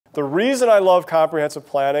The reason I love comprehensive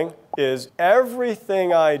planning is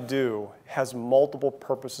everything I do has multiple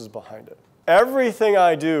purposes behind it. Everything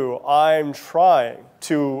I do, I'm trying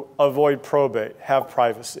to avoid probate, have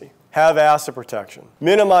privacy, have asset protection,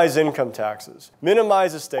 minimize income taxes,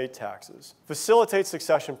 minimize estate taxes, facilitate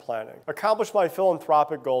succession planning, accomplish my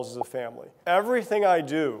philanthropic goals as a family. Everything I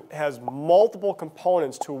do has multiple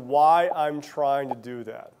components to why I'm trying to do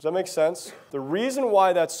that. Does that make sense? The reason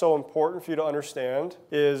why that's so important for you to understand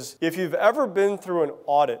is if you've ever been through an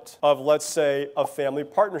audit of, let's say, a family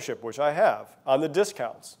partnership, which I have, on the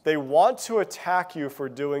discounts, they want to attack you for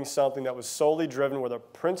doing something that was solely driven where the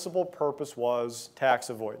principal purpose was tax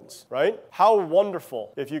avoidance. Right? How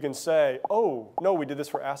wonderful if you can say, oh, no, we did this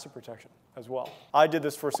for asset protection as well. I did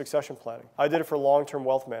this for succession planning. I did it for long-term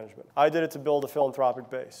wealth management. I did it to build a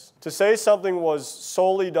philanthropic base. To say something was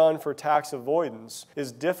solely done for tax avoidance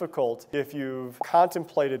is difficult if you've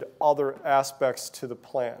contemplated other aspects to the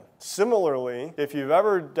plan. Similarly, if you've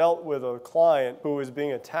ever dealt with a client who is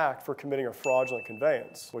being attacked for committing a fraudulent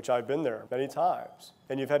conveyance, which I've been there many times,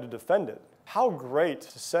 and you've had to defend it, how great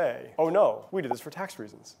to say, oh no, we did this for tax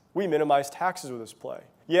reasons. We minimized taxes with this play.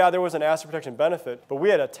 Yeah, there was an asset protection benefit, but we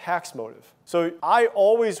had a tax motive. So I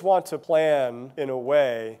always want to plan in a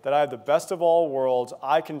way that I have the best of all worlds.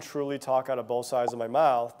 I can truly talk out of both sides of my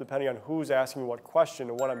mouth, depending on who's asking me what question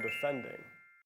and what I'm defending.